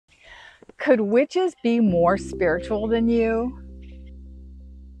Could witches be more spiritual than you?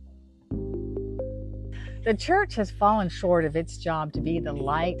 The church has fallen short of its job to be the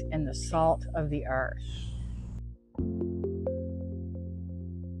light and the salt of the earth.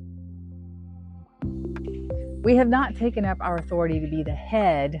 We have not taken up our authority to be the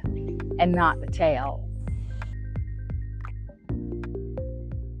head and not the tail.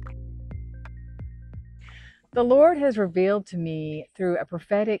 The Lord has revealed to me through a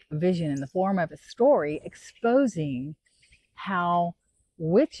prophetic vision in the form of a story exposing how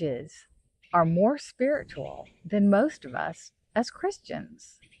witches are more spiritual than most of us as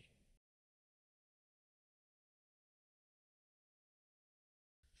Christians.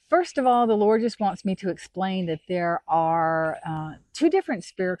 First of all, the Lord just wants me to explain that there are two different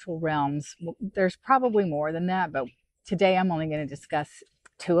spiritual realms. There's probably more than that, but today I'm only going to discuss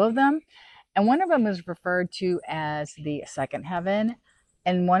two of them. And one of them is referred to as the second heaven,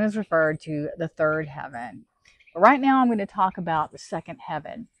 and one is referred to the third heaven. But right now I'm going to talk about the second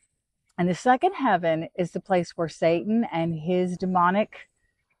heaven. And the second heaven is the place where Satan and his demonic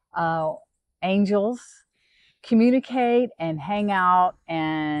angels communicate and hang out,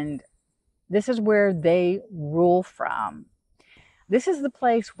 and this is where they rule from. This is the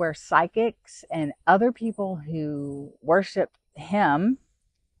place where psychics and other people who worship him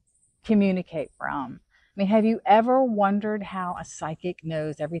communicate from. I mean, have you ever wondered how a psychic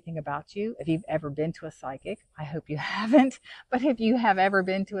knows everything about you? If you've ever been to a psychic, I hope you haven't, but if you have ever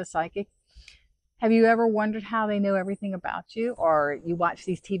been to a psychic, have you ever wondered how they know everything about you? Or you watch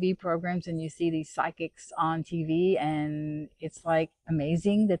these TV programs and you see these psychics on TV and it's like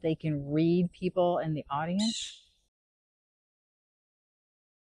amazing that they can read people in the audience?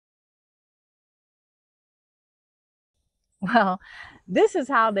 Well, this is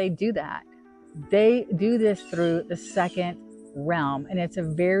how they do that. They do this through the second realm, and it's a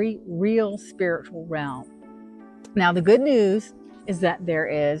very real spiritual realm. Now, the good news is that there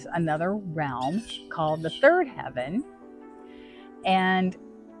is another realm called the third heaven, and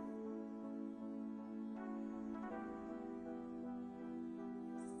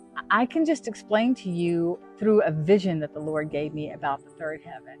I can just explain to you through a vision that the Lord gave me about the third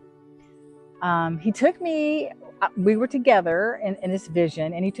heaven. He took me, we were together in this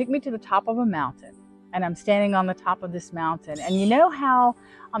vision, and he took me to the top of a mountain, and I'm standing on the top of this mountain. And you know how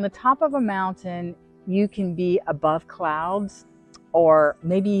on the top of a mountain you can be above clouds or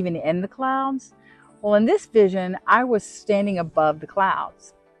maybe even in the clouds? Well, in this vision, I was standing above the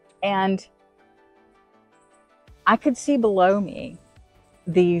clouds, and I could see below me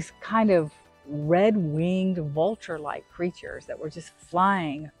these kind of red-winged vulture-like creatures that were just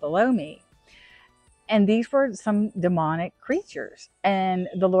flying below me. And these were some demonic creatures. And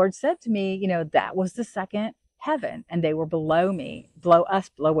the Lord said to me, you know, that was the second heaven, and they were below me, below us,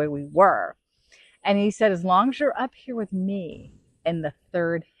 below where we were. And he said, as long as you're up here with me in the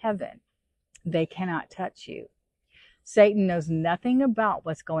third heaven, they cannot touch you. Satan knows nothing about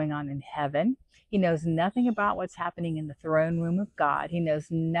what's going on in heaven. He knows nothing about what's happening in the throne room of God. He knows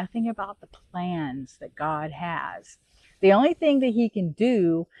nothing about the plans that God has. The only thing that he can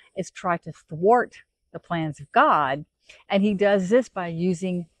do is try to thwart the plans of God. And he does this by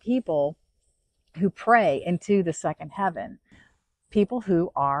using people who pray into the second heaven, people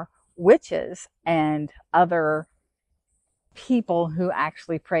who are witches and other people who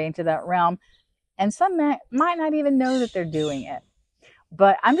actually pray into that realm. And some might not even know that they're doing it.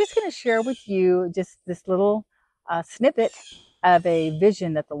 But I'm just going to share with you just this little snippet of a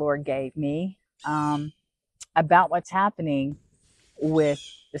vision that the Lord gave me about what's happening with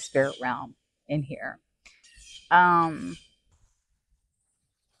the spirit realm in here. And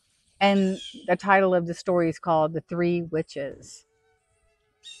the title of the story is called The Three Witches.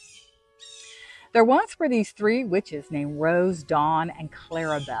 There once were these three witches named Rose, Dawn, and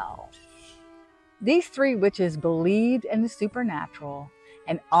Clarabelle. These three witches believed in the supernatural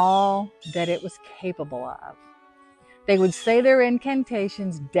and all that it was capable of. They would say their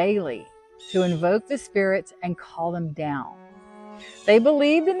incantations daily to invoke the spirits and call them down. They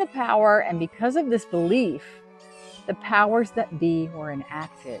believed in the power, and because of this belief, the powers that be were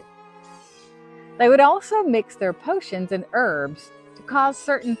enacted. They would also mix their potions and herbs to cause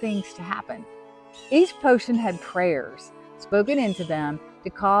certain things to happen. Each potion had prayers spoken into them to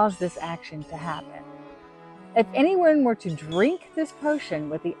cause this action to happen. If anyone were to drink this potion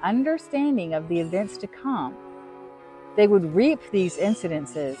with the understanding of the events to come, they would reap these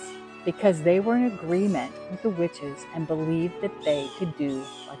incidences because they were in agreement with the witches and believed that they could do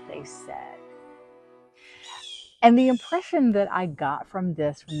what they said. And the impression that I got from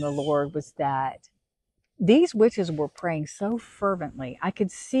this from the Lord was that these witches were praying so fervently. I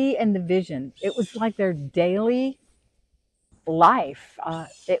could see in the vision, it was like their daily life,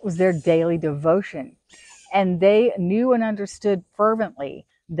 it was their daily devotion. And they knew and understood fervently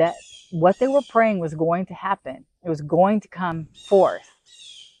that what they were praying was going to happen, it was going to come forth.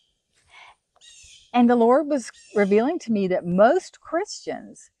 And the Lord was revealing to me that most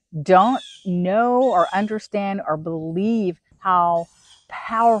Christians don't know or understand or believe how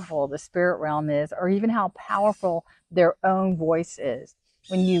powerful the spirit realm is, or even how powerful their own voice is.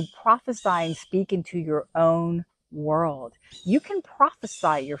 When you prophesy and speak into your own world, you can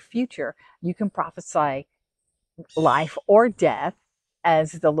prophesy your future. You can prophesy life or death,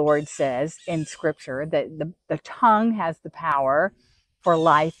 as the Lord says in Scripture, that the tongue has the power for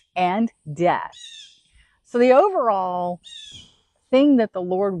life and death. So the overall thing that the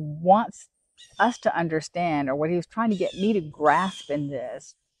Lord wants us to understand, or what he was trying to get me to grasp in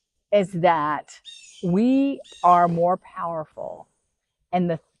this, is that we are more powerful. And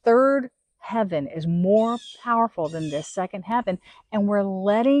the third heaven is more powerful than this second heaven. And we're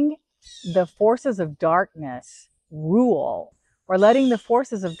letting the forces of darkness rule. We're letting the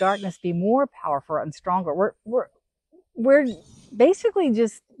forces of darkness be more powerful and stronger. We're basically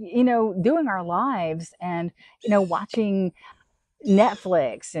just, doing our lives and, watching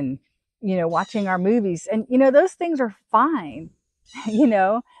Netflix and, watching our movies. And, those things are fine,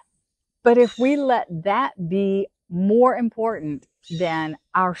 but if we let that be more important than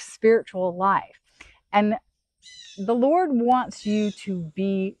our spiritual life, and the Lord wants you to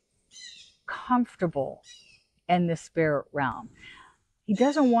be comfortable in the spirit realm. He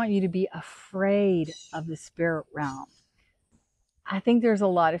doesn't want you to be afraid of the spirit realm. I think there's a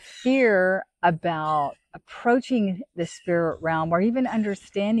lot of fear about approaching the spirit realm or even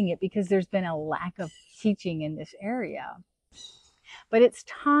understanding it because there's been a lack of teaching in this area. But it's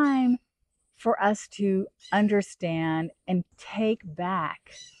time for us to understand and take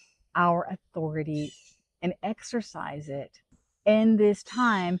back our authority and exercise it in this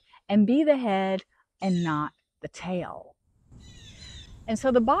time and be the head and not the tail. And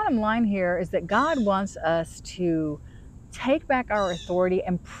so the bottom line here is that God wants us to take back our authority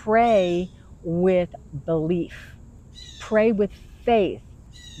and pray with belief, pray with faith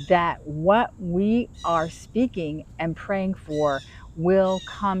that what we are speaking and praying for will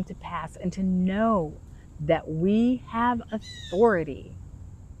come to pass, and to know that we have authority.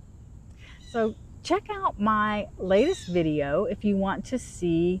 So check out my latest video if you want to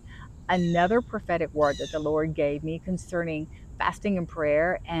see another prophetic word that the Lord gave me concerning fasting and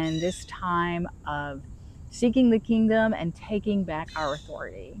prayer and this time of seeking the kingdom and taking back our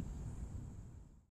authority.